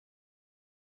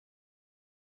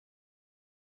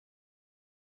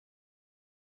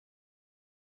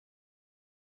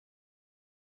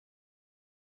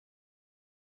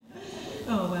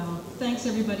Oh, well, thanks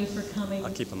everybody for coming.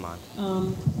 I'll keep them on.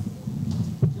 I'm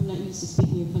not used to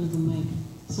speaking in front of a mic,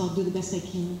 so I'll do the best I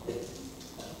can.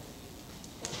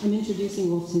 I'm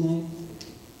introducing Wolf tonight.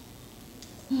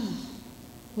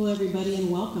 Hello everybody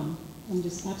and welcome. I'm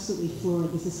just absolutely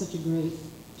floored. This is such a great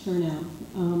turnout.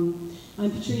 I'm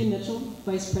Patricia Mitchell,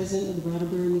 Vice President of the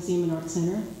Brattleboro Museum and Art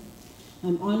Center.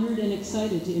 I'm honored and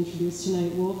excited to introduce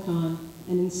tonight Wolf Kahn,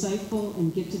 an insightful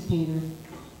and gifted painter,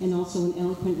 and also an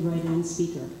eloquent writer and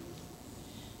speaker.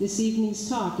 This evening's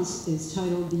talk is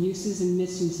titled The Uses and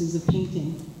Misuses of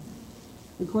Painting.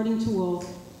 According to Wolf,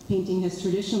 painting has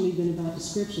traditionally been about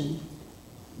description,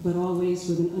 but always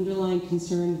with an underlying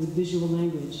concern with visual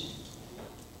language.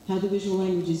 How the visual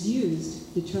language is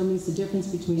used determines the difference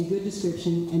between good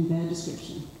description and bad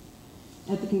description.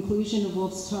 At the conclusion of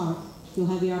Wolf's talk, you'll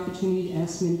have the opportunity to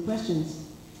ask many questions,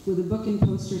 with a book and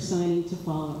poster signing to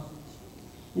follow.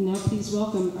 And now please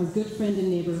welcome our good friend and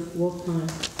neighbor, Wolf Kahn.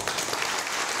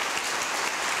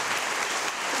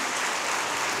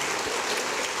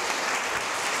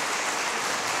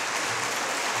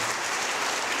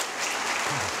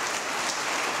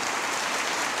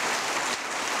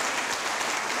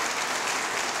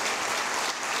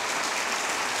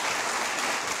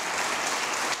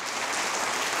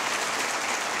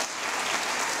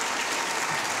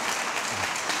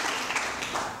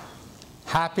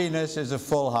 Happiness is a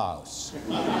full house.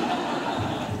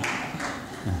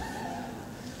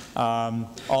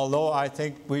 Although I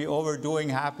think we're overdoing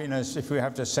happiness if we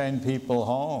have to send people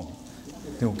home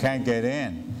who can't get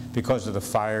in because of the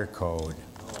fire code.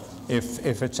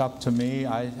 If it's up to me,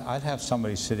 I'd have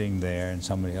somebody sitting there and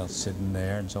somebody else sitting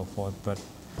there and so forth, but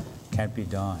can't be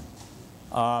done.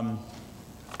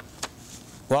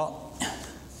 Well,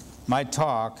 my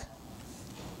talk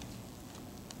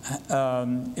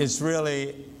is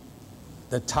really,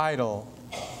 the title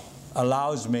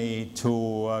allows me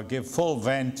to give full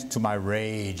vent to my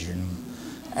rage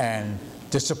and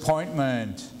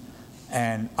disappointment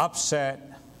and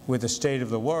upset with the state of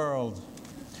the world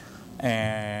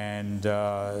and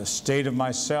state of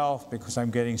myself because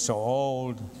I'm getting so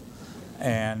old,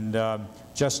 and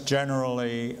just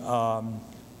generally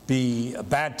be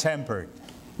bad-tempered,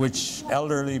 which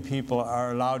elderly people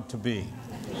are allowed to be.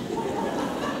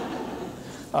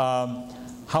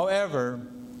 However,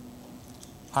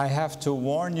 I have to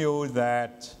warn you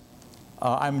that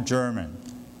I'm German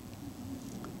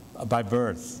by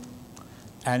birth,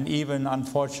 and even,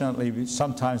 unfortunately,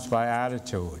 sometimes by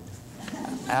attitude.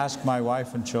 Ask my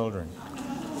wife and children.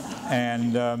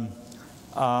 And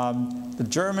the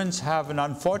Germans have an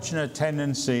unfortunate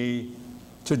tendency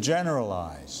to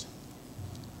generalize.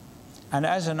 And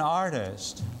as an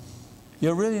artist,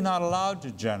 you're really not allowed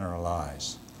to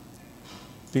generalize,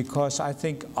 because I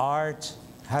think art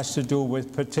has to do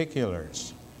with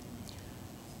particulars,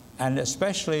 and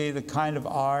especially the kind of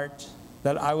art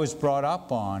that I was brought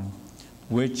up on,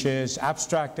 which is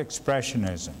abstract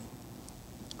expressionism.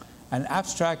 And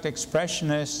abstract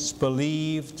expressionists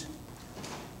believed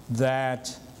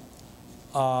that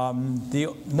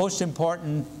the most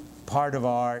important part of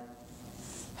art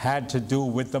had to do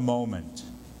with the moment,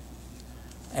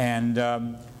 and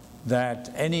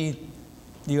that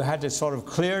you had to sort of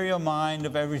clear your mind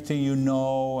of everything you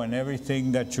know and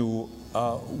everything that you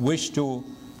wish to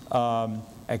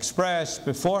express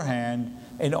beforehand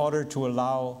in order to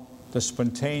allow the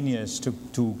spontaneous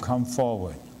to come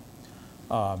forward.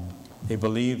 They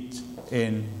believed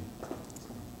in...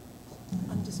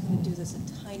 I'm just going to do this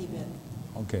a tiny bit.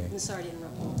 Okay. I'm sorry to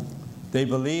interrupt. They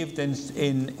believed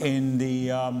in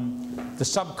the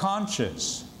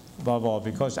subconscious, above all,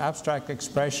 because abstract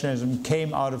expressionism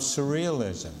came out of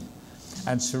surrealism.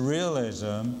 And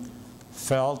surrealism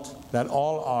felt that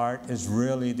all art is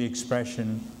really the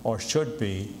expression, or should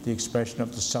be, the expression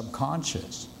of the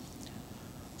subconscious.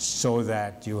 So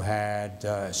that you had,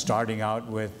 starting out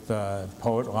with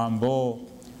poet Rimbaud,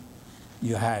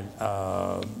 you had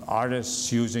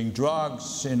artists using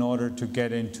drugs in order to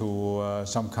get into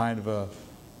some kind of a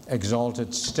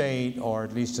exalted state, or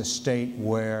at least a state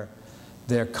where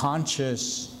their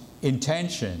conscious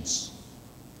intentions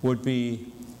would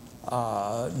be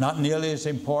not nearly as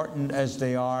important as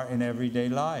they are in everyday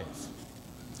life.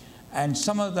 And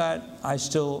some of that I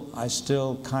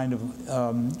still kind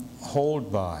of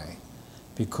hold by,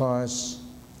 because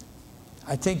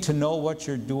I think to know what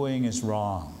you're doing is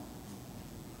wrong.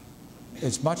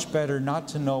 It's much better not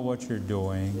to know what you're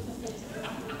doing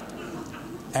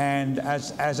And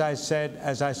as I said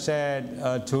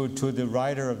to the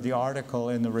writer of the article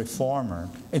in the Reformer,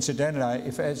 incidentally,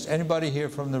 if there's anybody here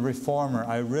from the Reformer,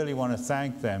 I really want to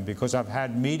thank them, because I've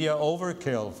had media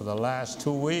overkill for the last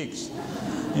 2 weeks.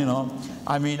 You know,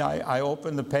 I mean, I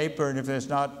open the paper, and if there's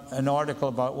not an article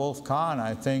about Wolf Kahn,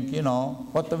 I think, you know,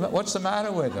 what's the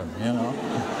matter with him, you know?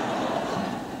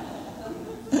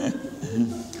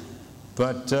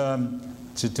 But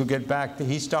to get back,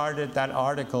 he started that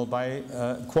article by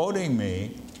quoting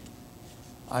me.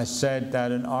 I said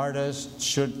that an artist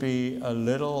should be a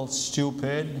little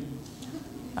stupid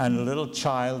and a little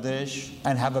childish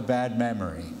and have a bad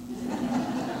memory.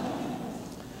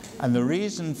 And the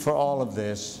reason for all of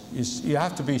this is you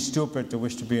have to be stupid to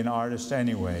wish to be an artist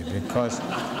anyway, because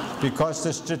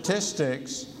the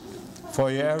statistics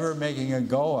for you ever making a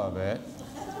go of it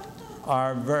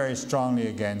are very strongly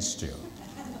against you.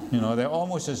 You know, they're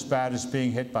almost as bad as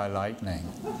being hit by lightning.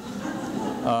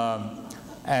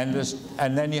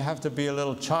 And then you have to be a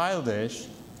little childish,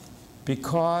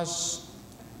 because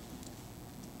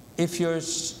if you're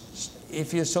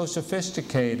so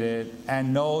sophisticated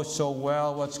and know so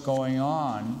well what's going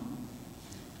on,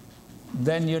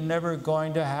 then you're never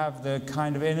going to have the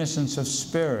kind of innocence of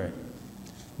spirit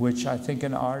which I think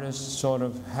an artist sort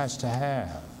of has to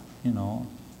have, you know,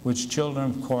 which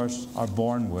children, of course, are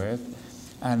born with.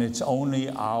 And it's only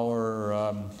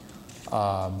our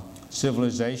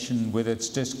civilization with its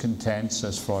discontents,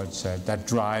 as Freud said, that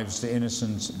drives the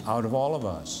innocence out of all of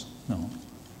us. You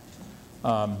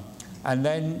know? And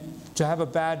then to have a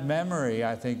bad memory,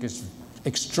 I think, is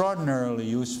extraordinarily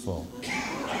useful,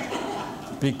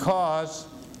 because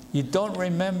you don't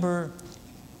remember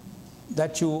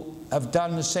that you have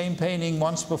done the same painting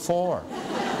once before.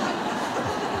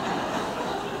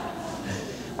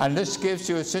 And this gives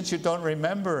you, since you don't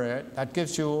remember it, that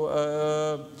gives you,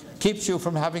 keeps you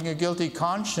from having a guilty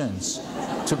conscience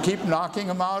to keep knocking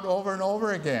them out over and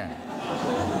over again.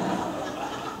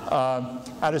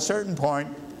 At a certain point,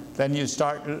 then you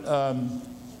start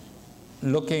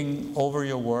looking over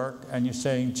your work and you're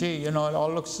saying, gee, you know, it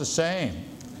all looks the same.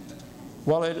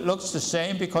 Well, it looks the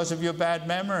same because of your bad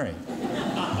memory.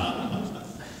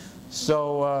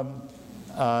 So,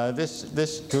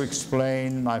 this to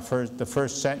explain the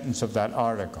first sentence of that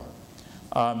article.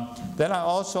 Then I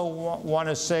also want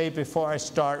to say, before I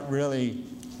start really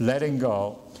letting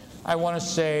go, I want to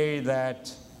say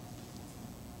that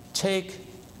take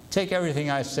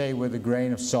everything I say with a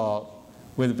grain of salt,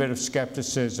 with a bit of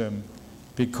skepticism,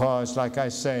 because, like I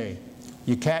say,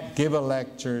 you can't give a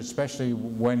lecture, especially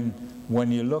when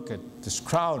you look at this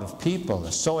crowd of people.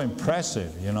 It's so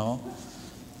impressive, you know.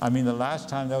 I mean, the last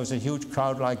time there was a huge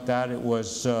crowd like that, it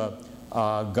was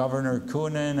Governor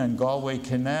Kahn and Galway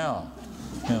Kinnell,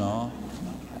 you know.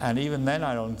 And even then,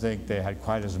 I don't think they had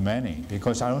quite as many,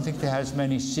 because I don't think they had as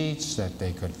many seats that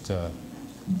they could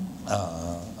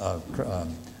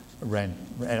rent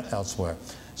elsewhere.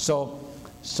 So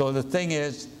the thing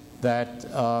is that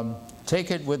take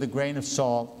it with a grain of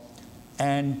salt,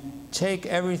 and take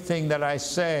everything that I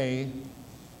say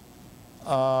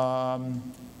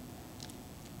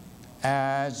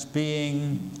as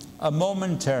being a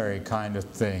momentary kind of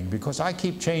thing, because I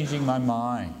keep changing my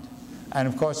mind. And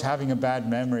of course, having a bad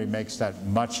memory makes that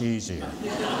much easier.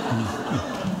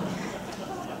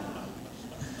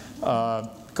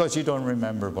 Because you don't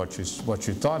remember what you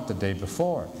thought the day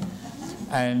before.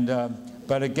 And,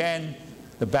 but again,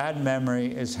 the bad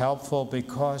memory is helpful,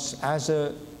 because as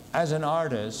an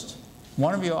artist,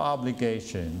 one of your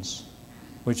obligations,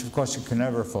 which of course you can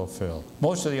never fulfill.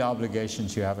 Most of the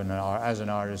obligations you have as an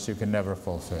artist you can never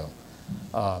fulfill.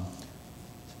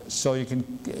 So you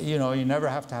can, you know, you never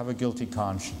have to have a guilty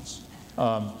conscience.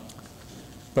 But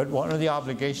one of the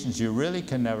obligations you really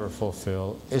can never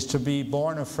fulfill is to be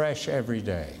born afresh every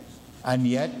day. And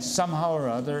yet, somehow or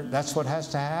other, that's what has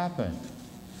to happen.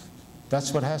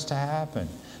 That's what has to happen.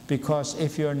 Because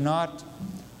if you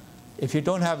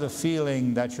don't have the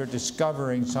feeling that you're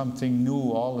discovering something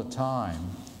new all the time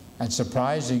and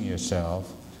surprising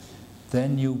yourself,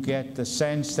 then you get the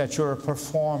sense that you're a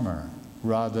performer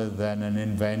rather than an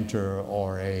inventor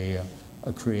or a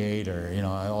creator. You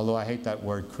know, although I hate that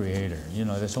word creator. You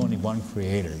know, there's only one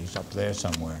creator. He's up there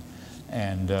somewhere.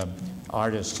 And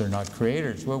artists are not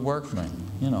creators. We're workmen.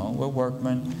 You know, we're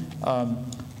workmen.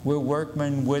 We're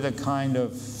workmen with a kind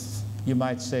of, you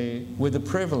might say, with a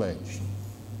privilege.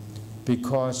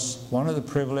 Because one of the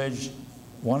privileges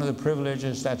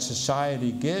that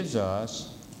society gives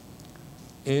us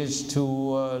is to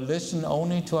listen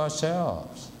only to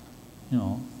ourselves, you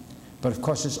know. But of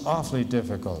course, it's awfully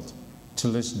difficult to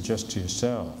listen just to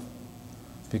yourself,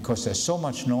 because there's so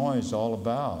much noise all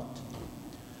about.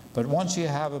 But once you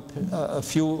have a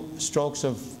few strokes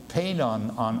of paint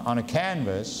on a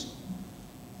canvas,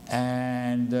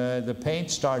 and the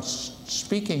paint starts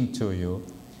speaking to you,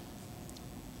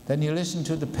 then you listen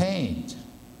to the paint.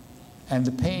 And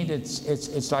the paint,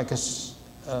 it's like a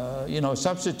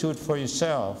substitute for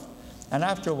yourself. And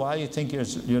after a while, you think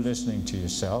you're listening to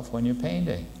yourself when you're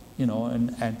painting,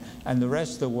 and the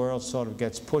rest of the world sort of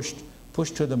gets pushed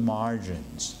to the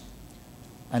margins.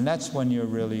 And that's when you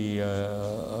really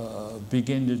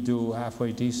begin to do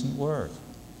halfway decent work.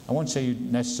 I won't say you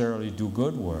necessarily do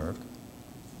good work,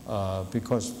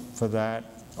 because for that,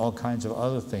 all kinds of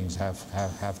other things have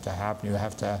to happen. You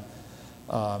have to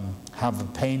have the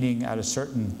painting at a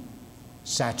certain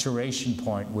saturation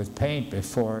point with paint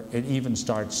before it even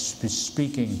starts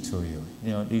speaking to you.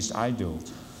 At least I do.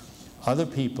 Other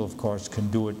people, of course, can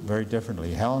do it very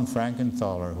differently. Helen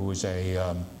Frankenthaler, who is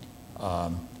a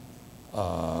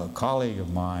colleague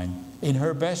of mine, in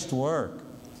her best work,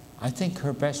 I think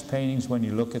her best paintings, when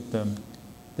you look at them,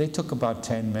 they took about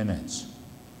 10 minutes.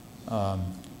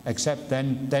 Except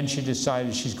then she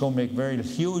decided she's going to make very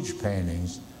huge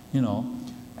paintings,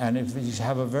 and if you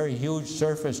have a very huge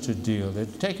surface to deal,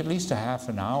 it'd take at least a half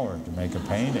an hour to make a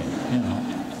painting,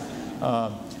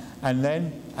 And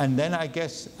then I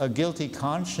guess a guilty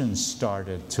conscience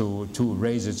started to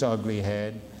raise its ugly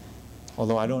head,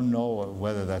 although I don't know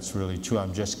whether that's really true,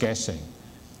 I'm just guessing.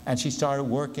 And she started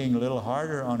working a little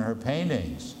harder on her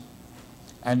paintings,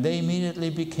 and they immediately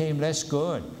became less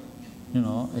good.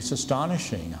 It's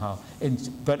astonishing how,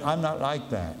 but I'm not like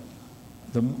that.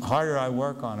 The harder I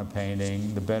work on a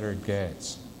painting, the better it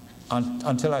gets,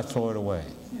 until I throw it away.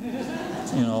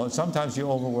 Sometimes you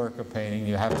overwork a painting,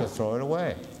 you have to throw it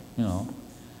away,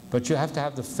 But you have to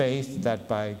have the faith that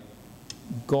by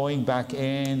going back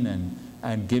in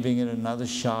and giving it another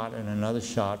shot and another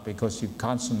shot, because you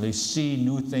constantly see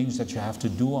new things that you have to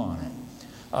do on it.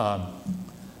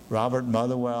 Robert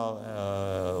Motherwell,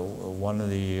 one of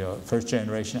the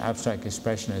first-generation abstract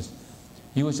expressionists,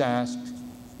 he was asked,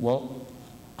 well,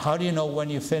 how do you know when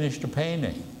you finished a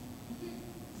painting?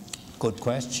 Good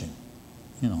question,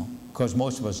 because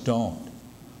most of us don't.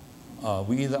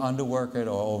 We either underwork it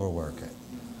or overwork it.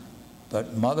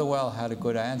 But Motherwell had a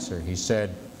good answer. He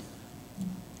said,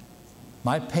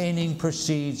 my painting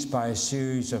proceeds by a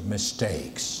series of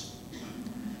mistakes.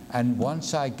 And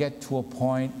once I get to a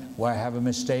point where I have a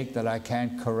mistake that I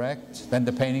can't correct, then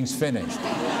the painting's finished.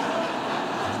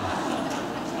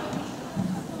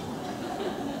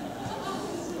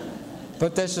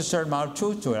 But there's a certain amount of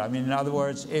truth to it. I mean, in other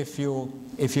words, if you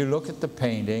look at the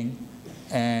painting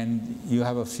and you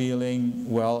have a feeling,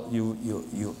 well,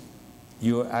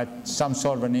 you're at some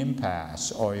sort of an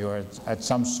impasse, or you're at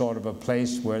some sort of a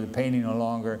place where the painting no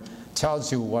longer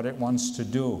tells you what it wants to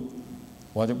do,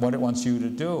 what it wants you to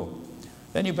do,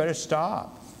 then you better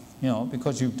stop,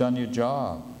 because you've done your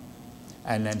job.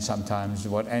 And then sometimes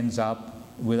what ends up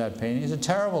with that painting is a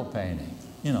terrible painting,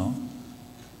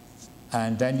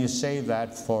 And then you save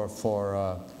that for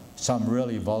some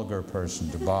really vulgar person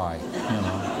to buy,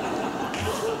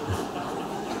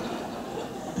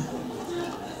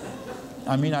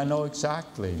 I mean, I know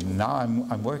exactly. Now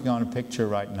I'm working on a picture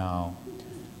right now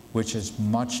which is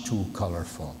much too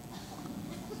colorful,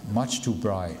 much too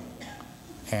bright.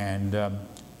 And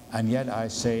yet I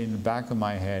say in the back of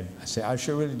my head, I say, I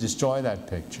should really destroy that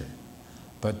picture.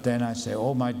 But then I say,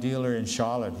 oh, my dealer in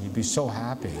Charlotte, he'd be so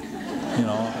happy,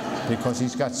 because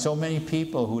he's got so many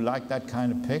people who like that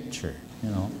kind of picture,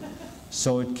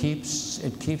 So it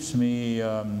keeps me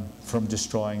from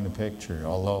destroying the picture,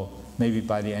 although maybe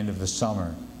by the end of the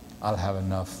summer, I'll have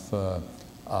enough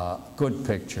good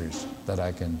pictures that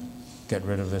I can get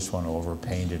rid of this one,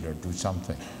 overpaint it, or do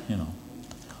something,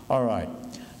 All right.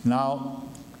 Now,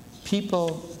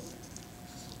 people,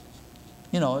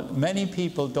 many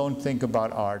people don't think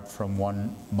about art from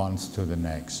one month to the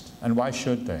next. And why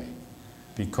should they?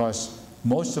 Because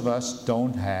most of us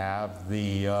don't have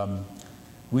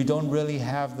we don't really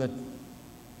have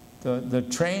the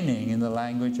training in the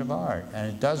language of art. And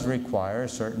it does require a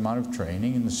certain amount of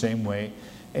training in the same way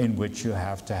in which you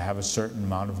have to have a certain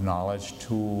amount of knowledge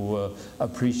to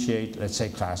appreciate, let's say,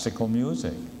 classical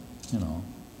music,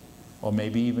 or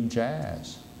maybe even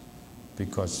jazz.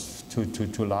 Because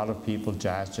to a lot of people,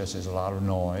 jazz just is a lot of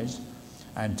noise.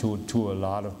 And to a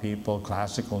lot of people,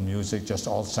 classical music just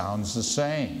all sounds the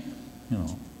same,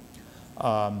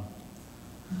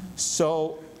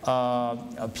 So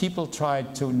people try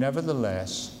to,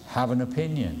 nevertheless, have an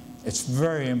opinion. It's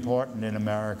very important in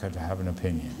America to have an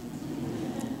opinion.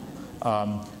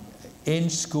 In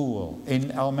school,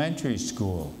 in elementary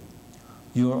school,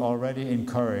 you are already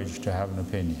encouraged to have an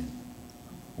opinion.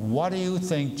 what do you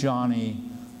think, Johnny,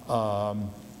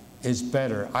 is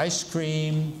better, ice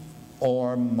cream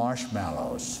or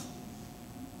marshmallows?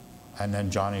 And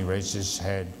then Johnny raises his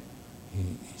head. He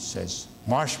says,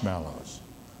 marshmallows.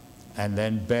 And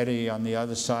then Betty on the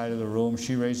other side of the room,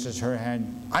 she raises her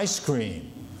hand, ice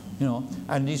cream. You know,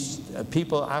 and these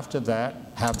people after that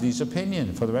have these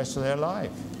opinions for the rest of their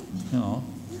life. You know,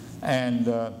 and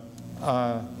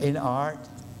in art,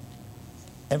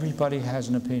 everybody has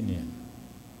an opinion.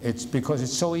 It's because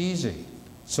it's so easy,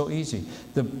 so easy.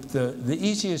 The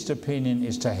easiest opinion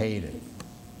is to hate it.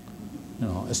 You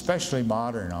know, especially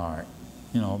modern art.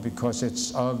 You know, because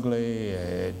it's ugly,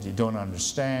 you don't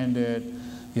understand it,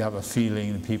 you have a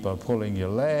feeling that people are pulling your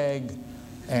leg,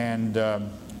 and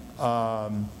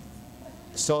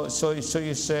so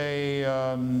you say,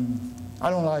 I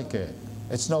don't like it,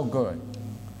 it's no good.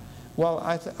 Well,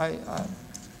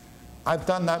 I've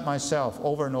done that myself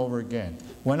over and over again.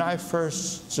 When I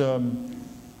first, I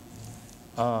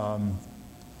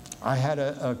had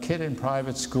a kid in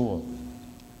private school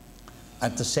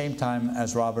at the same time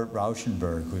as Robert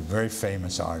Rauschenberg, who's a very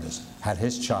famous artist, had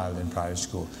his child in private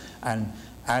school. And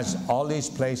as all these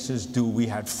places do, we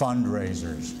had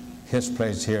fundraisers. His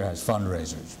place here has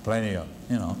fundraisers, plenty of,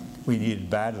 you know, we need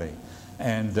it badly.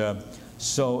 And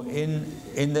so in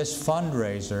this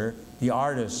fundraiser, the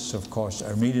artists, of course,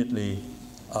 are immediately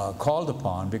called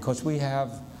upon because we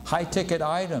have high-ticket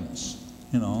items,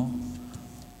 you know.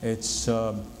 It's,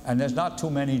 and there's not too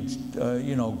many,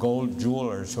 you know, gold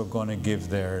jewelers who are going to give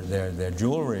their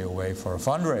jewelry away for a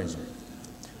fundraiser.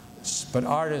 But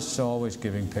artists are always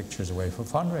giving pictures away for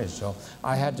fundraisers. So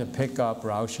I had to pick up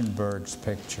Rauschenberg's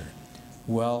picture.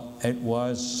 Well, it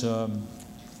was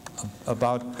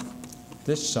about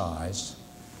this size,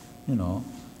 you know.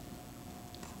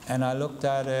 And I looked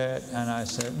at it and I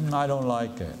said, I don't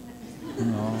like it. You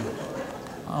know,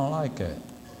 I don't like it.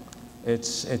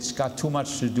 It's got too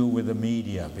much to do with the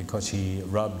media because he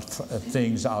rubbed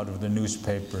things out of the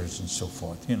newspapers and so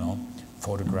forth, you know,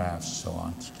 photographs and so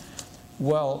on.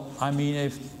 Well, I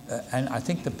mean, and I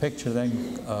think the picture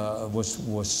then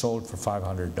was sold for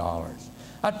 $500.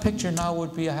 That picture now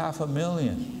would be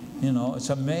 $500,000. You know,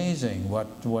 it's amazing what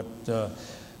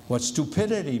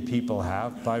stupidity people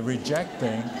have by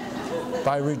rejecting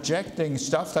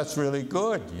stuff that's really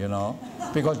good, you know.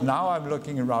 Because now I'm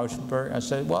looking at Rauschenberg and I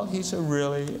say, well, he's a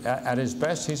really, at his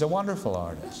best, he's a wonderful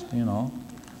artist, you know.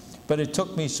 But it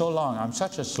took me so long. I'm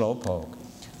such a slowpoke.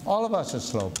 All of us are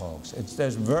slowpokes.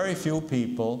 There's very few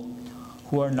people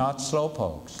who are not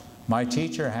slowpokes. My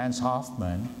teacher, Hans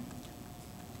Hofmann,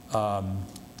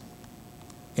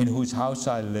 in whose house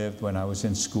I lived when I was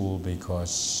in school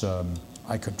because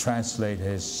I could translate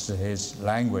his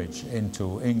language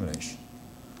into English.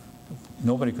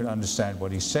 Nobody could understand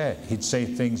what he said. He'd say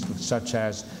things such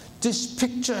as, "This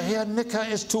picture here, Nicker,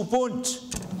 is too bunt."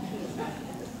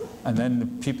 And then the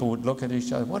people would look at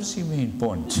each other, what does he mean,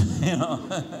 bunt? You know?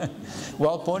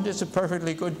 Well, bunt is a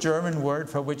perfectly good German word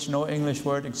for which no English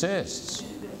word exists.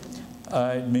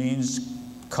 It means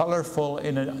colorful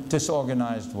in a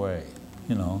disorganized way,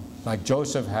 you know. Like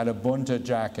Joseph had a bunte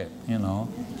jacket, you know,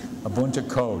 a bunte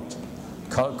coat,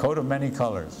 coat of many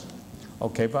colors.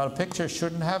 Okay, but a picture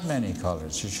shouldn't have many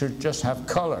colors. It should just have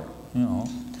color, you know,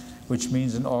 which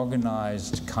means an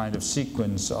organized kind of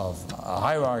sequence of a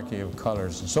hierarchy of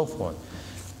colors and so forth.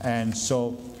 And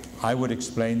so I would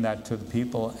explain that to the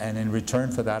people, and in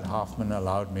return for that, Hoffman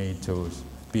allowed me to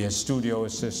be a studio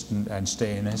assistant and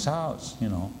stay in his house, you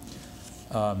know.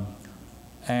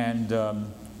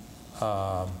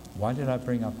 Why did I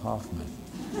bring up Hoffman?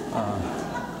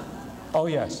 Oh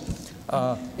yes,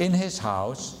 in his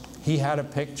house, he had a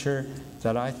picture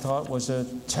that I thought was a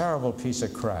terrible piece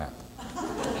of crap.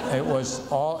 It was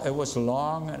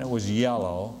long and it was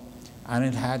yellow, and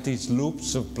it had these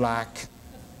loops of black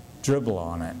dribble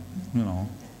on it, you know.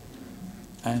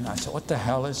 And I said, what the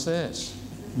hell is this?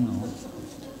 You know.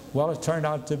 Well, it turned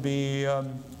out to be,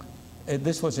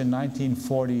 this was in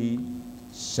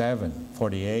 1947,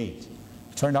 48.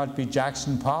 It turned out to be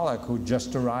Jackson Pollock, who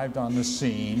just arrived on the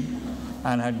scene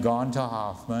and had gone to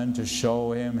Hoffman to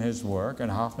show him his work,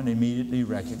 and Hoffman immediately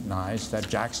recognized that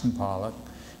Jackson Pollock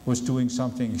was doing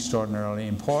something extraordinarily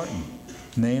important.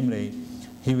 Namely,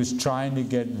 he was trying to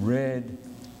get rid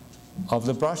of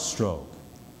the brushstroke,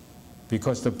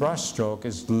 because the brushstroke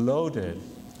is loaded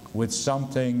with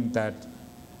something that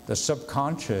the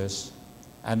subconscious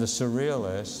and the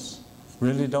surrealists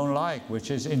really don't like, which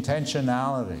is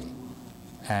intentionality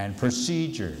and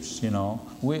procedures, you know.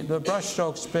 The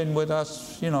brushstroke's been with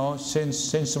us, you know,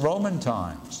 since Roman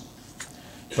times.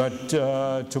 But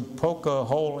to poke a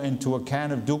hole into a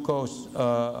can of Duco's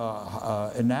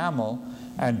enamel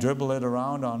and dribble it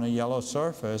around on a yellow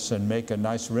surface and make a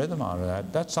nice rhythm out of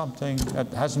that. That's something that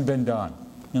hasn't been done,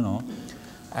 you know.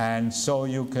 And so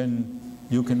you can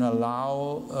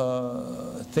allow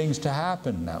things to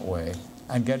happen that way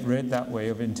and get rid that way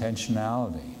of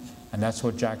intentionality. And that's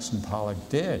what Jackson Pollock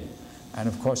did. And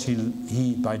of course,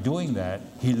 he by doing that,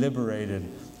 he liberated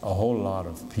a whole lot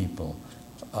of people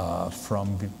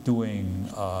from doing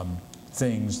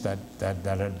things that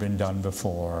had been done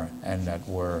before and that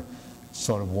were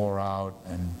sort of wore out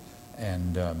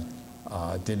and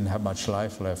didn't have much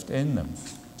life left in them,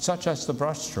 such as the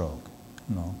brushstroke.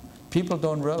 You know, people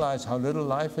don't realize how little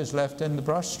life is left in the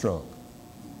brushstroke.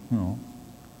 You know.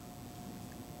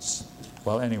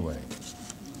 Well, anyway.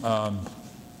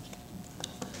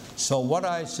 So what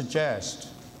I suggest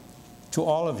to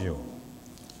all of you,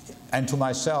 and to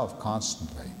myself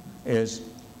constantly, is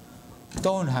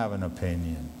don't have an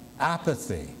opinion.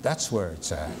 Apathy, that's where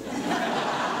it's at.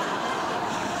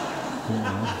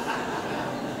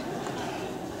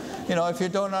 You know, if you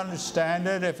don't understand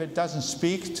it, if it doesn't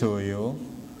speak to you,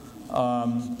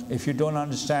 if you don't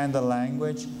understand the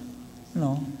language, you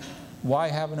know, why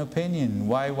have an opinion?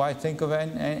 Why think of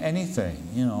anything,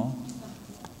 you know?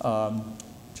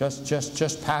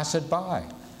 Just pass it by.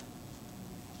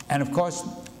 And of course,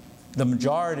 the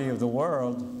majority of the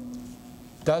world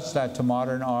does that to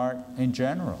modern art in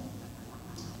general.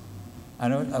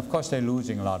 And of course, they're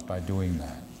losing a lot by doing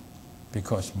that,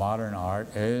 because modern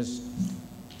art is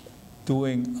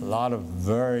doing a lot of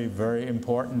very, very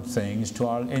important things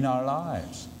in our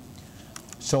lives.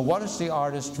 So what does the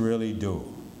artist really do?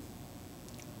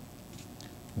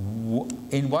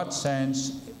 In what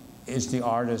sense is the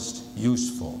artist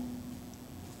useful?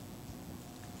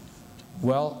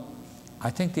 Well, I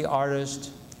think the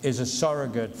artist is a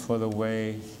surrogate for the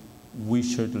way we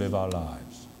should live our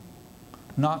lives.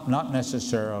 Not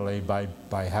necessarily by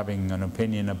having an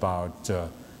opinion about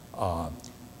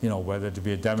you know, whether to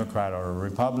be a Democrat or a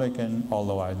Republican,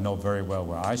 although I know very well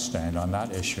where I stand on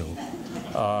that issue,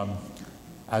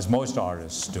 as most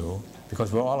artists do,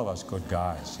 because we're all of us good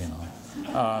guys, you know.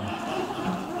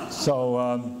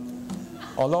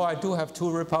 Although I do have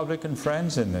 2 Republican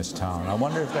friends in this town, I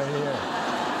wonder if they're here.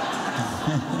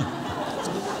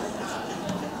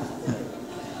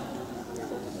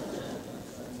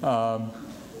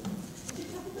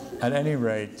 At any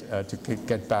rate, to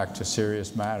get back to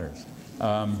serious matters,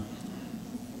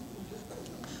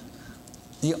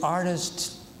 the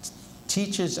artist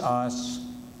teaches us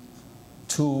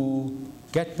to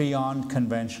get beyond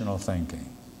conventional thinking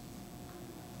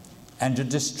and to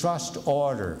distrust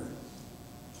order.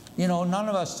 You know, none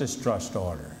of us distrust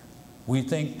order. We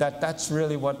think that that's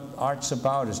really what art's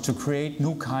about, is to create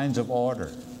new kinds of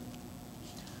order.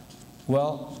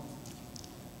 Well,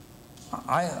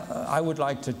 I would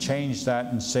like to change that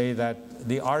and say that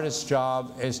the artist's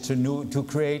job is to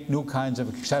create new kinds of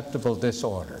acceptable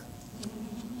disorder.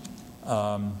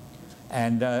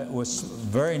 And it was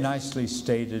very nicely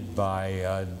stated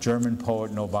by German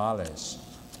poet Novalis,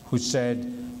 who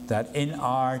said that in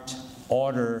art,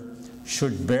 order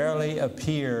should barely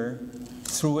appear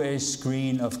through a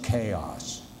screen of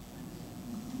chaos.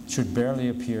 Should barely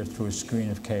appear through a screen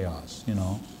of chaos, you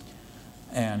know.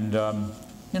 And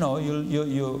you know,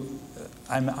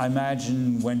 I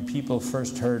imagine when people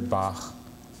first heard Bach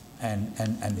and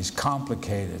his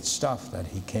complicated stuff that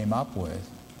he came up with,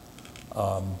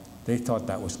 they thought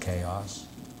that was chaos.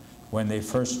 When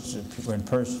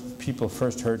people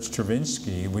first heard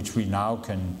Stravinsky, which we now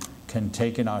can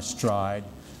take in our stride,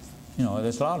 you know,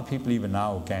 there's a lot of people even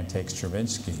now who can't take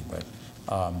Stravinsky, but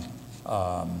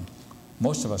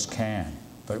most of us can.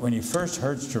 But when you first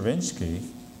heard Stravinsky,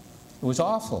 it was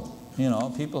awful. You know,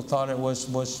 people thought it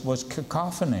was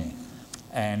cacophony.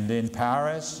 And in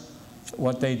Paris,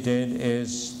 what they did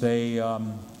is they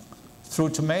threw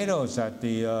tomatoes at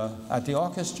the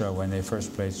orchestra when they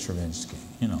first played Stravinsky,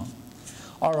 you know.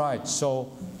 All right,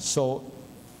 so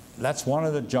that's one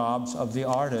of the jobs of the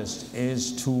artist,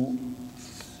 is to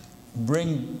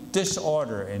bring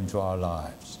disorder into our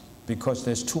lives, because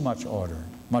there's too much order,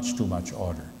 much too much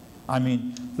order. I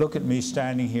mean, look at me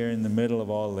standing here in the middle of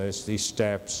all this, these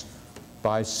steps,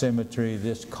 by symmetry,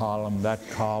 this column, that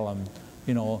column,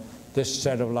 you know, this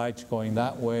set of lights going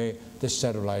that way, this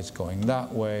set of lights going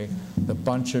that way, the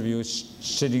bunch of you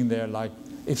sitting there like,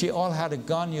 if you all had a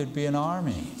gun, you'd be an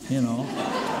army, you know.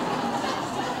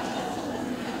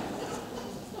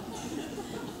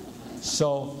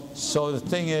 So the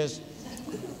thing is,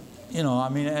 you know, I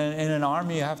mean, in an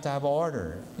army you have to have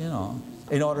order, you know,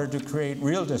 in order to create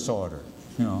real disorder,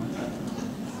 you know.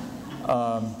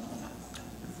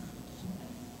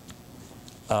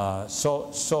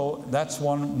 So that's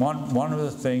one of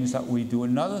the things that we do.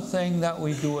 Another thing that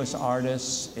we do as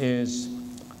artists is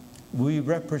we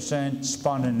represent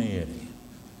spontaneity.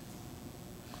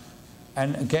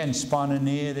 And again,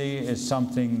 spontaneity is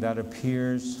something that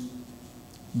appears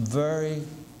very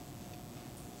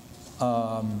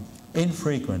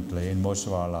infrequently in most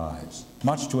of our lives,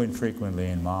 much too infrequently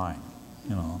in mine,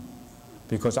 you know,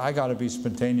 because I got to be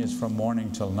spontaneous from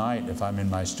morning till night if I'm in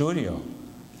my studio,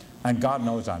 and God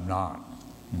knows I'm not.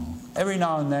 You know. Every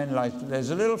now and then, like,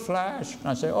 there's a little flash, and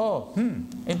I say, oh,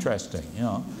 interesting, you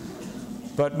know.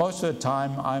 But most of the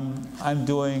time, I'm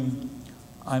doing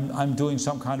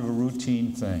some kind of a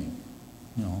routine thing,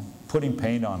 you know, putting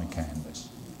paint on a canvas,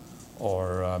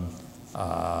 or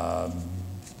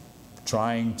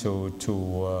trying to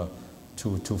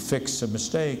fix a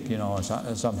mistake, you know, or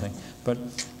something. But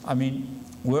I mean,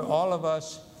 we're all of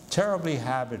us terribly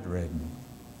habit-ridden,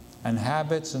 and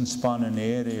habits and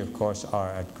spontaneity, of course,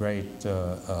 are at great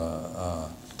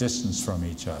distance from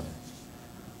each other.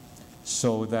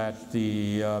 So that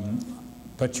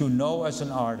but you know as an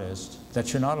artist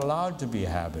that you're not allowed to be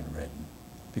habit-ridden,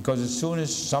 because as soon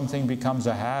as something becomes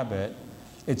a habit,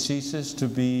 it ceases to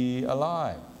be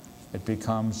alive. It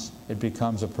becomes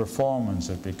a performance.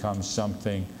 It becomes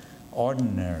something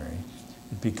ordinary.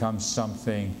 It becomes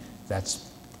something that's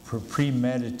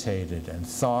premeditated and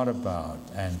thought about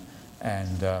and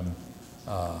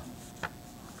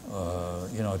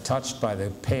you know, touched by the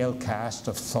pale cast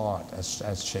of thought,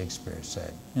 as Shakespeare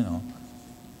said. You know.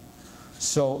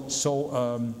 So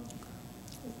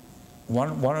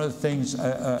one of the things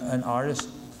an artist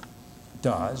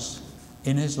does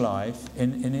in his life,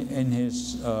 in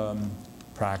his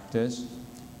practice,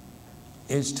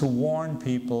 is to warn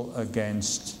people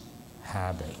against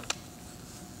habit.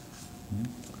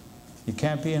 You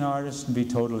can't be an artist and be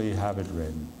totally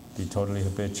habit-ridden, be totally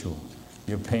habitual.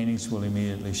 Your paintings will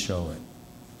immediately show it.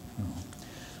 You know.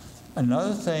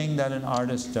 Another thing that an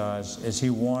artist does is he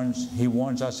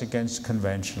warns us against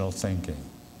conventional thinking.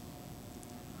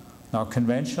 Now,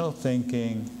 conventional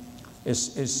thinking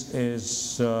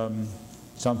is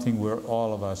something we're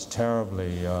all of us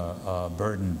terribly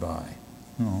burdened by.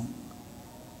 You know?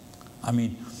 I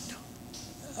mean,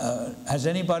 has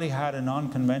anybody had a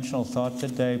non-conventional thought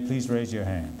today? Please raise your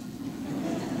hand.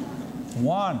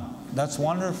 One, that's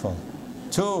wonderful.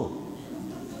 Two,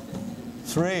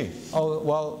 three. Oh,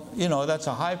 well, you know, that's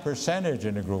a high percentage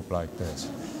in a group like this.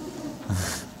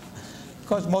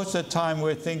 Because most of the time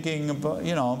we're thinking about,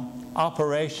 you know,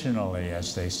 operationally,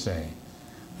 as they say.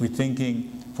 We're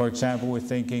thinking, for example, we're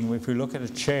thinking, if we look at a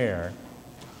chair,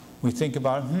 we think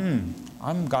about,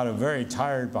 I've got a very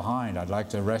tired behind. I'd like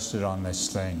to rest it on this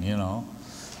thing, you know.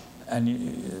 And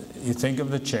you think of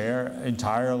the chair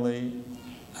entirely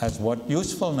as what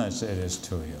usefulness it is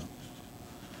to you.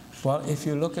 Well, if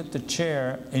you look at the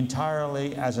chair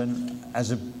entirely as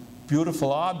a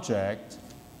beautiful object,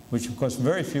 which of course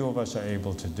very few of us are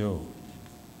able to do.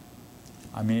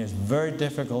 I mean, it's very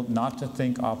difficult not to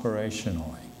think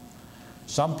operationally.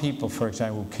 Some people, for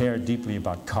example, who care deeply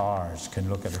about cars can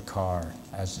look at a car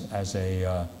as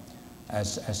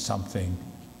something,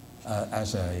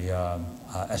 as a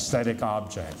aesthetic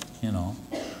object, you know.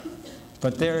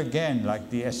 But there again, like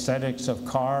the aesthetics of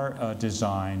car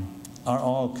design are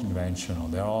all conventional.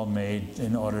 They're all made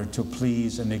in order to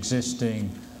please an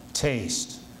existing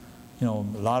taste. You know,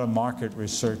 a lot of market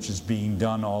research is being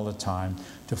done all the time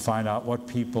to find out what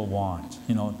people want.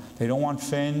 You know, they don't want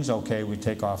fins, okay, we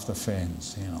take off the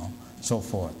fins, you know, so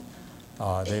forth.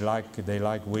 They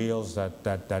like wheels that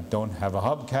don't have a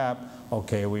hubcap,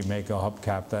 okay, we make a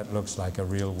hubcap that looks like a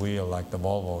real wheel, like the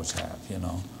Volvos have, you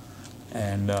know,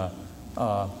 and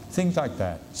things like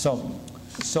that. So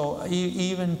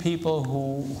even people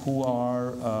who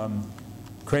are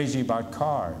crazy about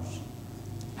cars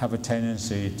have a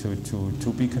tendency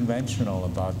to be conventional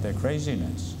about their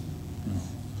craziness. You know.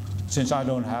 Since I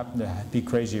don't happen to be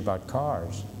crazy about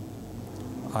cars,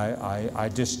 I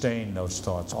disdain those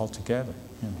thoughts altogether.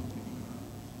 You know.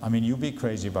 I mean, you be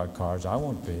crazy about cars, I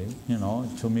won't be. You know,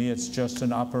 to me, it's just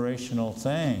an operational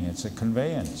thing. It's a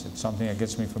conveyance. It's something that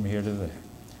gets me from here to there.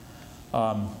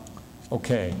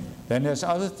 Okay, then there's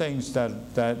other things that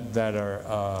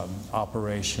are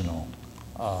operational.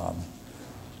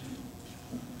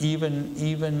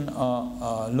 Even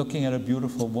looking at a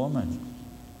beautiful woman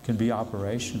can be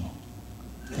operational,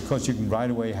 because you can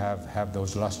right away have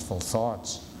those lustful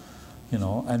thoughts, you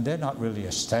know, and they're not really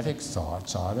aesthetic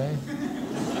thoughts, are they?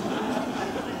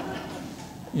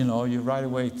 You know, you right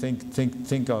away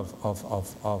think of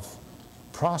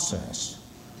process,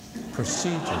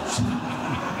 procedures.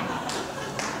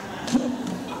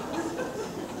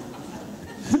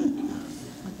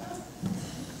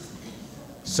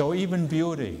 So even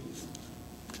beauty,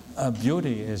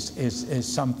 beauty is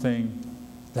something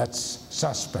that's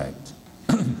suspect.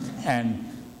 and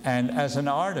as an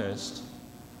artist,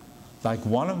 like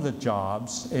one of the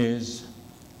jobs is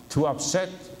to upset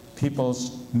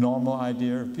people's normal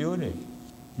idea of beauty,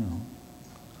 you know.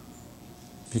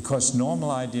 Because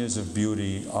normal ideas of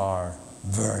beauty are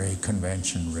very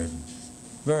convention-ridden,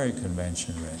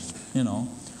 you know,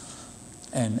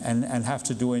 and have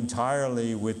to do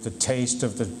entirely with the taste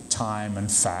of the time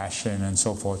and fashion and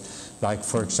so forth. Like,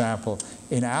 for example,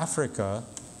 in Africa,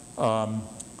 a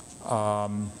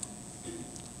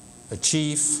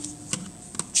chief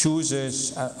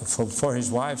chooses for his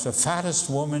wife the fattest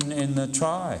woman in the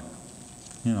tribe,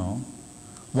 you know.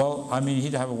 Well, I mean,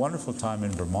 he'd have a wonderful time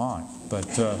in Vermont, but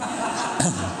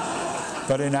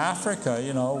but in Africa,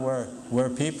 you know, where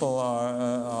people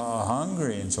are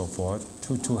hungry and so forth,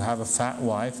 to have a fat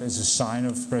wife is a sign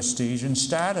of prestige and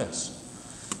status.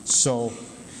 So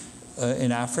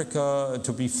in Africa,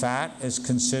 to be fat is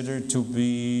considered to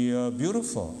be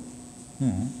beautiful.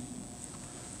 Hmm.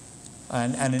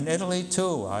 And in Italy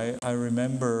too, I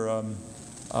remember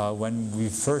when we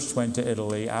first went to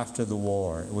Italy after the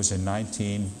war. It was in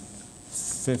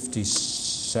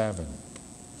 1957,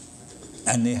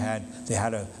 and they had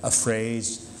a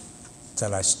phrase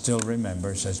that I still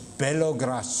remember. It says "bello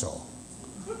grasso,"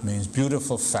 means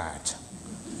beautiful fat,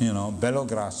 you know, bello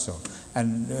grasso.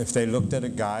 And if they looked at a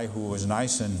guy who was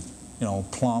nice and, you know,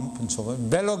 plump and so forth,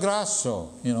 bello grasso,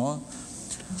 you know.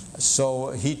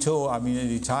 So he too, I mean,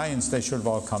 the Italians, they should have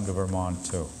all come to Vermont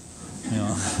too. You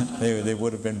know, they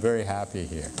would have been very happy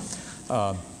here.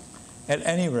 At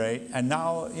any rate, and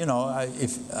now, you know,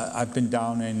 I've been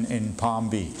down in Palm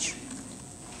Beach,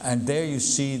 and there you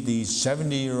see these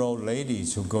 70-year-old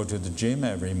ladies who go to the gym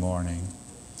every morning,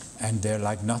 and they're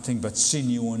like nothing but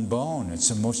sinew and bone. It's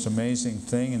the most amazing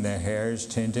thing, and their hair is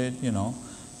tinted, you know,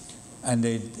 and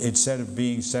they, instead of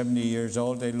being 70 years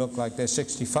old, they look like they're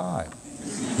 65.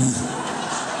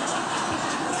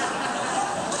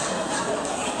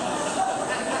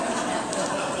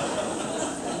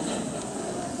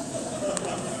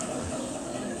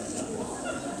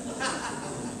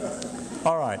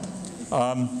 All right.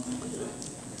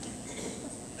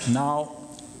 Now,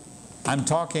 I'm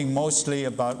talking mostly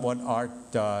about what art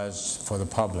does for the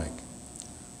public.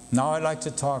 Now I'd like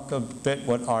to talk a bit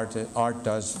what art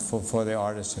does for the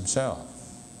artist himself.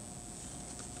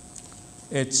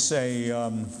 It's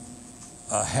a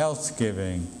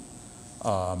health-giving,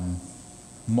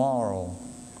 moral,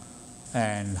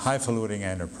 and highfalutin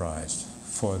enterprise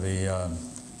for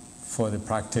the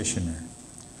practitioner,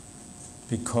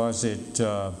 because it,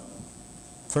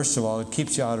 first of all, it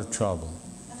keeps you out of trouble.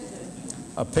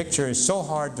 A picture is so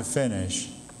hard to finish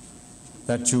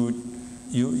that you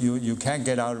can't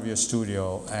get out of your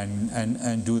studio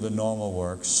and do the normal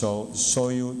work, so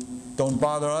you don't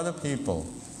bother other people,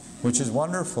 which is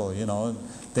wonderful, you know.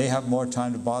 They have more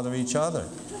time to bother each other.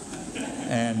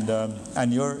 And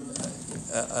another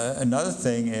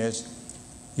thing is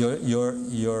your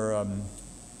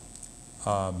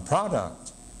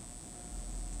product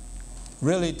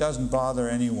really doesn't bother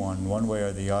anyone one way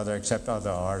or the other except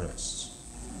other artists.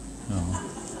 You know,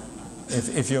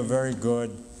 if you're very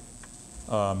good,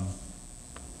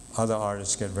 other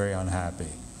artists get very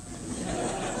unhappy.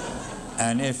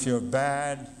 And if you're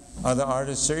bad, other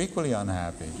artists are equally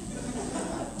unhappy.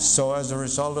 So as a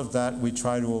result of that, we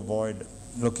try to avoid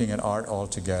looking at art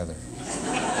altogether.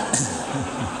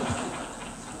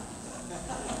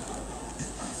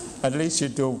 At least you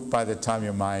do by the time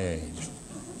you're my age.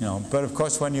 You know, but of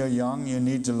course when you're young, you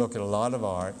need to look at a lot of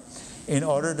art in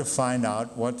order to find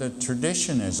out what the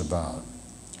tradition is about.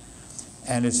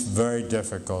 And it's very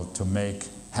difficult to make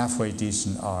halfway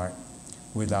decent art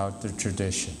without the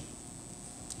tradition.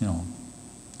 You know,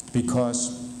 because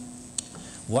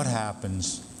what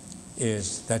happens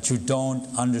is that you don't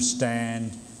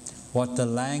understand what the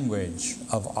language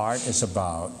of art is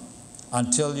about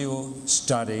until you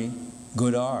study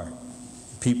good art.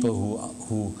 People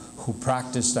who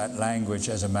practice that language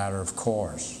as a matter of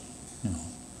course, you know.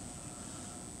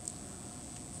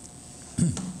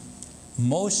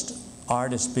 Most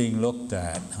artists being looked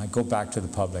at, I go back to the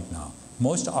public now,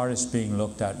 most artists being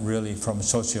looked at really from a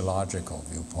sociological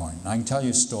viewpoint. I can tell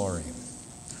you a story.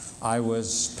 I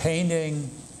was painting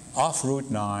off Route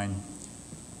 9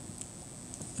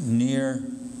 near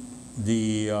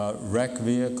the wreck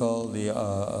vehicle, the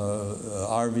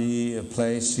RV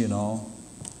place, you know,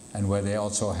 and where they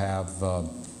also have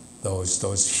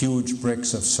those huge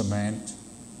bricks of cement.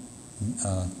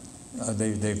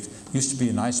 They've used to be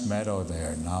a nice meadow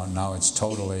there. Now it's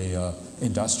totally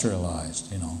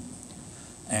industrialized, you know.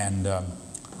 And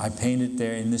I painted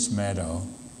there in this meadow,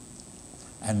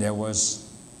 and there was,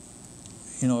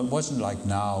 you know, it wasn't like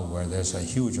now where there's a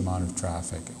huge amount of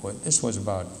traffic. This was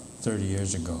about 30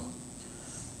 years ago.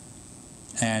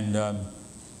 And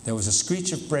there was a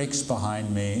screech of brakes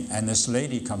behind me, and this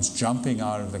lady comes jumping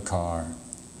out of the car,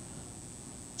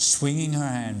 swinging her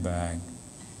handbag,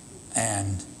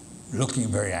 and looking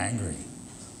very angry.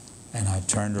 And I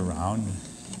turned around,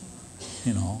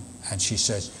 you know, and she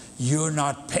says, "You're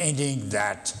not painting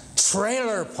that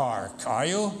trailer park, are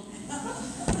you?"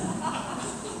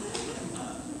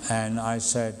 And I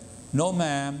said, "No,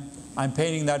 ma'am, I'm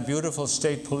painting that beautiful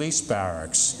state police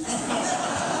barracks."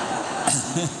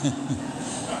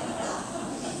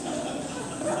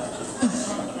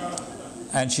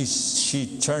 And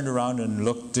she turned around and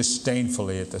looked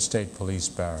disdainfully at the state police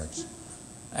barracks.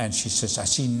 And she says, "I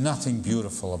see nothing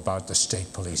beautiful about the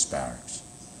state police barracks."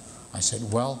 I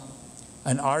said, "Well,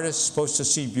 an artist is supposed to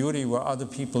see beauty where other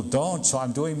people don't, so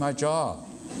I'm doing my job."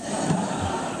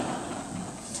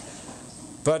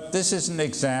 But this is an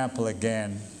example,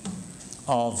 again,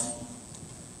 of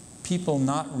people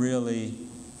not really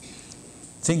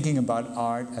thinking about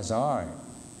art as art,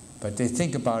 but they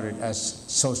think about it as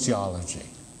sociology.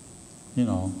 You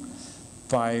know,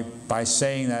 by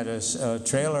saying that a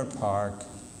trailer park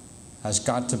has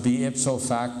got to be ipso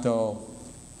facto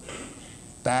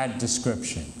bad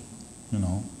description, you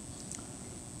know.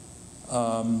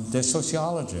 They're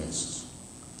sociologists.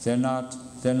 They're not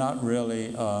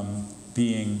really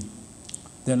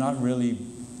they're not really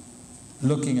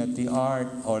looking at the art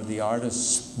or the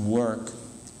artist's work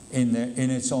in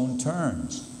its own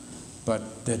terms,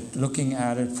 but they're looking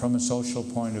at it from a social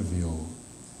point of view.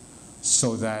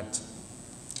 So that,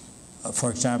 for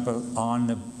example, on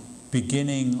the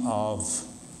beginning of,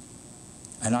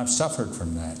 and I've suffered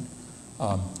from that,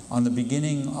 on the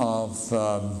beginning of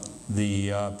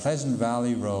the Pleasant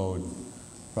Valley Road,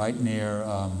 right near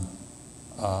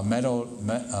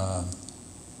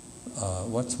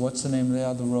what's the name of the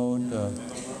other road?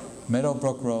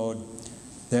 Meadowbrook Road.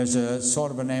 There's a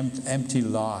sort of an empty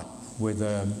lot with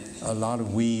a lot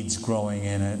of weeds growing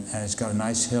in it, and it's got a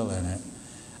nice hill in it.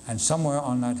 And somewhere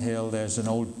on that hill there's an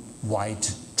old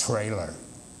white trailer.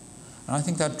 And I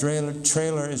think that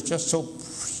trailer is just so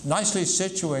nicely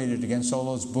situated against all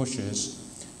those bushes.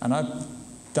 And I've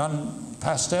done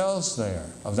pastels there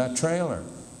of that trailer.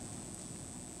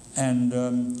 And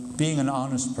being an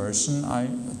honest person, I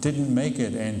didn't make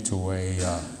it into a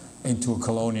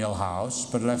colonial house,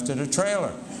 but left it a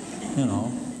trailer, you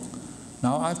know.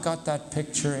 Now I've got that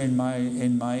picture in my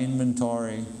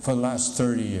inventory for the last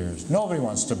 30 years. Nobody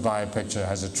wants to buy a picture that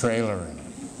has a trailer in it,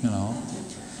 you know.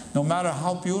 No matter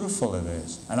how beautiful it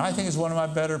is. And I think it's one of my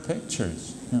better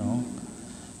pictures, you know.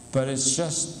 But it's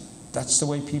just, that's the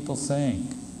way people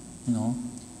think, you know.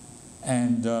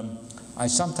 And I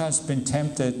sometimes been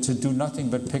tempted to do nothing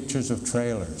but pictures of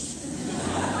trailers.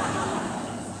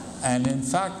 And in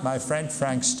fact, my friend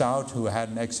Frank Stout, who had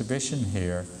an exhibition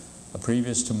here,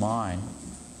 previous to mine,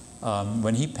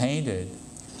 when he painted,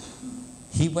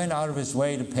 he went out of his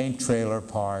way to paint trailer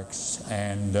parks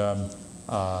and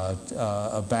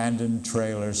abandoned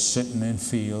trailers sitting in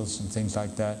fields and things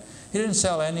like that. He didn't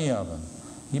sell any of them.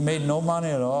 He made no money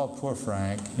at all, poor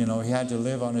Frank. You know, he had to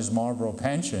live on his Marlboro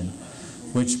pension,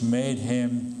 which made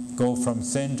him go from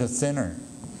thin to thinner.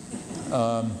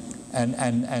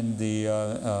 And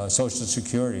the Social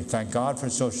Security. Thank God for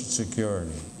Social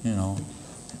Security, you know.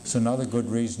 It's another good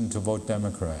reason to vote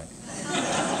Democrat.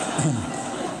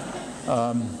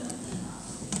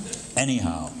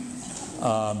 Anyhow,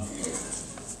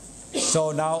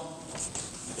 so now,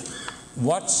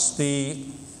 what's the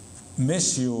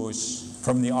misuse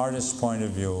from the artist's point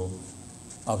of view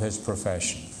of his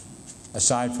profession?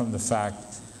 Aside from the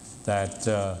fact that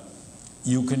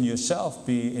you can yourself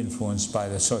be influenced by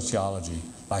the sociology.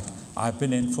 Like, I've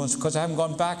been influenced because I haven't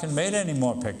gone back and made any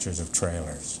more pictures of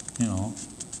trailers, you know.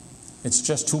 It's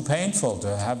just too painful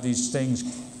to have these things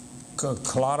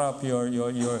clot up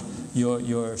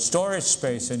your storage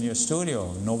space in your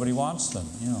studio. Nobody wants them,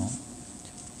 you know.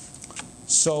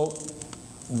 So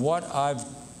what I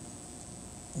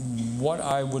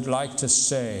would like to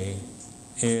say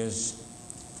is,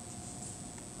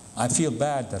 I feel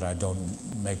bad that I don't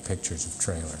make pictures of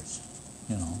trailers,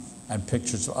 you know, and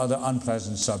pictures of other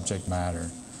unpleasant subject matter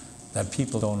that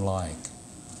people don't like.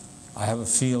 I have a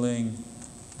feeling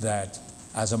that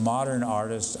as a modern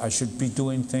artist, I should be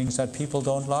doing things that people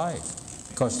don't like,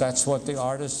 because that's what the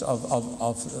artists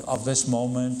of this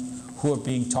moment who are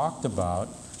being talked about,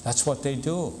 that's what they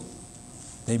do.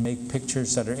 They make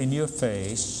pictures that are in your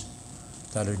face,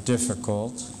 that are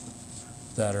difficult,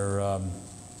 that are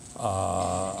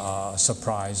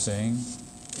surprising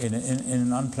in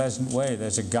an unpleasant way.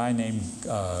 There's a guy named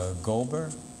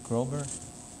Grober,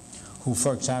 who,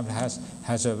 for example,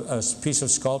 has a piece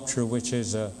of sculpture which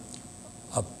is a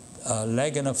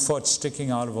leg and a foot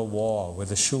sticking out of a wall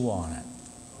with a shoe on it.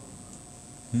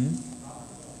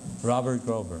 Robert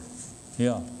Grober.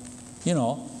 Yeah. You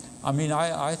know, I mean,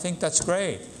 I think that's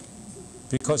great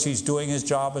because he's doing his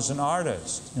job as an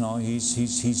artist. You know, he's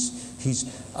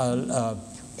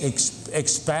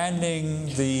expanding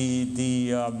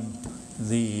the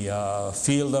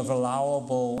field of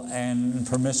allowable and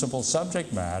permissible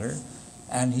subject matter,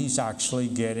 and he's actually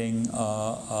getting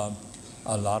a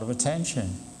lot of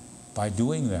attention by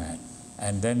doing that.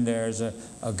 And then there's a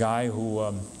guy who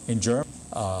in Germany,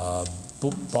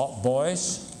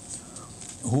 Beuys,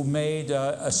 who made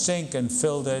a sink and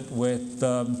filled it with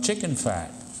chicken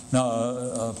fat,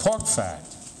 pork fat,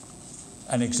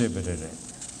 and exhibited it.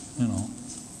 You know.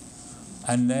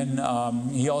 And then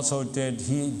he also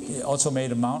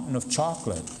made a mountain of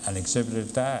chocolate and exhibited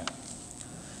that.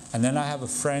 And then I have a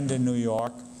friend in New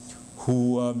York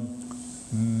who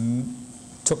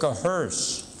took a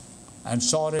hearse and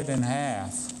sawed it in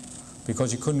half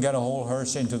because he couldn't get a whole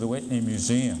hearse into the Whitney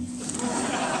Museum.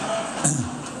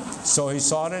 So he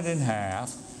sawed it in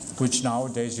half, which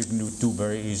nowadays you can do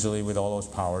very easily with all those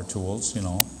power tools, you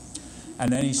know.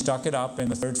 And then he stuck it up in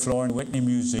the 3rd floor in the Whitney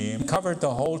Museum, covered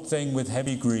the whole thing with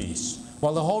heavy grease.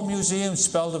 Well, the whole museum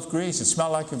smelled of grease. It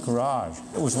smelled like a garage.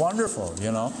 It was wonderful,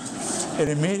 you know. It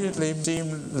immediately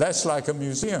seemed less like a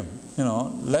museum, you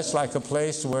know, less like a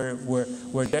place where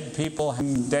dead people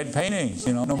hang dead paintings,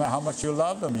 you know, no matter how much you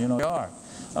love them, you know, they are.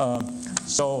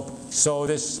 So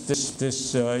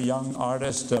this young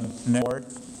artist, Nord,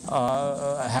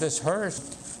 had this hearse,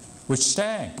 which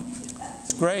stank.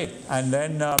 It's great. And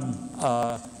then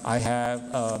I have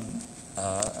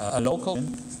a local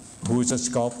who is a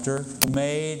sculptor who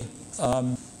made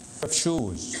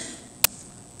shoes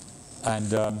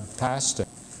and passed it.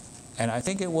 And I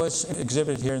think it was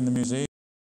exhibited here in the museum.